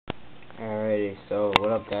Okay, so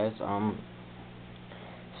what up guys, it's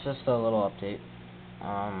just a little update.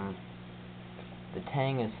 The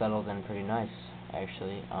tang is settled in pretty nice,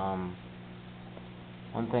 actually. One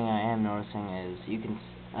thing I am noticing is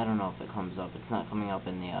I don't know if it comes up, it's not coming up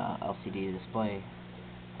in the LCD display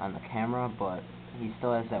on the camera, but he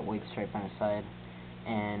still has that white stripe on his side,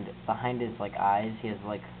 and behind his eyes he has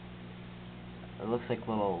it looks like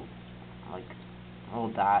little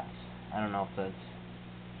dots. I don't know if that's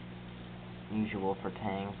usual for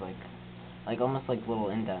tangs, almost like little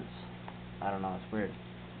indents. I don't know, it's weird.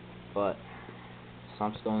 But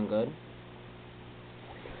sump's going good.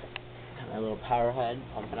 Got my little power head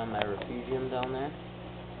pumping on my refugium down there.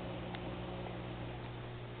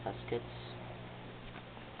 Muskets.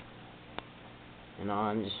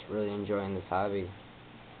 I'm just really enjoying this hobby.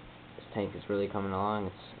 This tank is really coming along.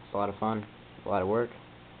 It's a lot of fun. A lot of work,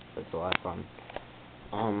 but it's a lot of fun.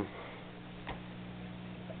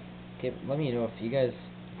 Okay, let me know if you guys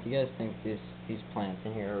think these plants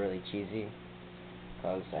in here are really cheesy,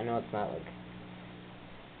 because I know it's not like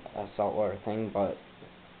a saltwater thing, but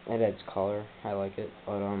it adds color. I like it,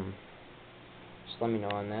 but just let me know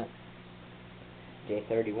on that.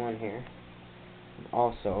 Day31 here.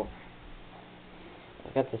 Also, I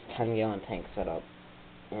got this 10-gallon tank set up,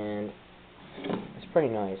 and it's pretty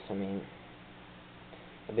nice. I mean,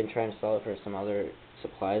 I've been trying to sell it for some other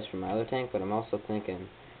supplies from my other tank, but I'm also thinking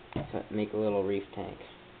to make a little reef tank.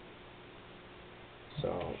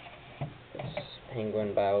 So it's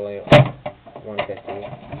Penguin Bio 150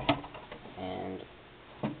 and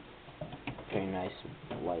pretty nice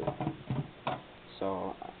light.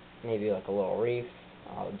 So maybe like a little reef.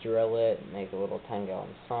 I'll drill it, make a little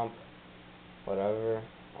 10-gallon sump, whatever.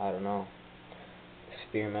 I don't know.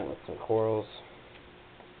 Experiment with some corals.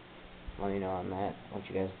 Let me know on that, what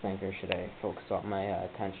you guys think, or should I focus all my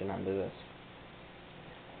attention onto this?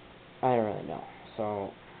 I don't really know.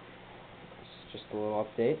 So it's just a little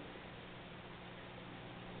update.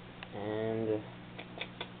 And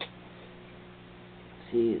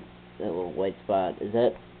see that little white spot, is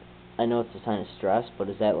that, I know it's a sign of stress, but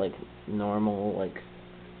is that like normal, like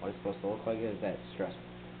what it's supposed to look like? Is that stress?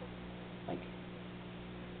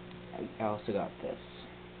 I also got this.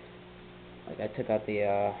 I took out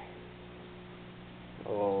the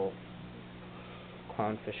little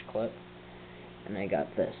clownfish clip, and I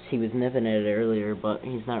got this. He was nipping at it earlier, but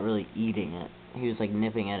he's not really eating it. He was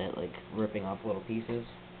nipping at it, ripping off little pieces.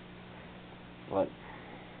 But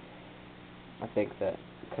I think that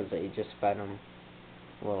because they just fed him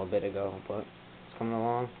a little bit ago, but it's coming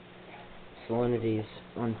along. Salinity is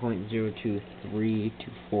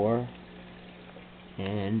 1.02324,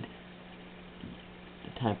 and the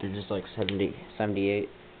temperature is 78.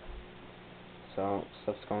 So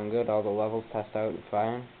stuff's going good. All the levels test out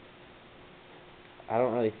fine. I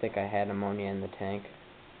don't really think I had ammonia in the tank.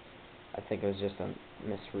 I think it was just a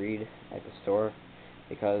misread at the store,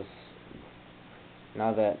 because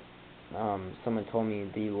now that someone told me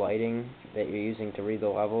the lighting that you're using to read the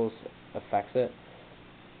levels affects it.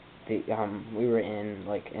 We were in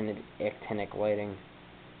an actinic lighting,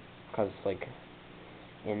 because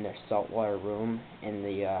in their saltwater room in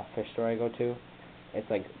the fish store I go to, it's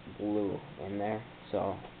blue in there,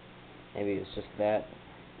 so maybe it's just that.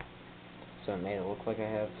 So it made it look like I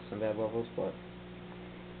have some bad levels, but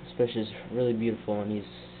this fish is really beautiful and he's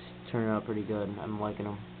turning out pretty good. I'm liking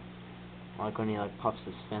him. I like when he puffs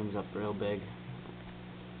his fins up real big.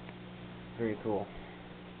 Very cool.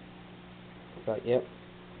 But yep.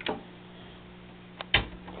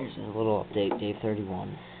 Here's a little update,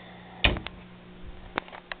 Day31.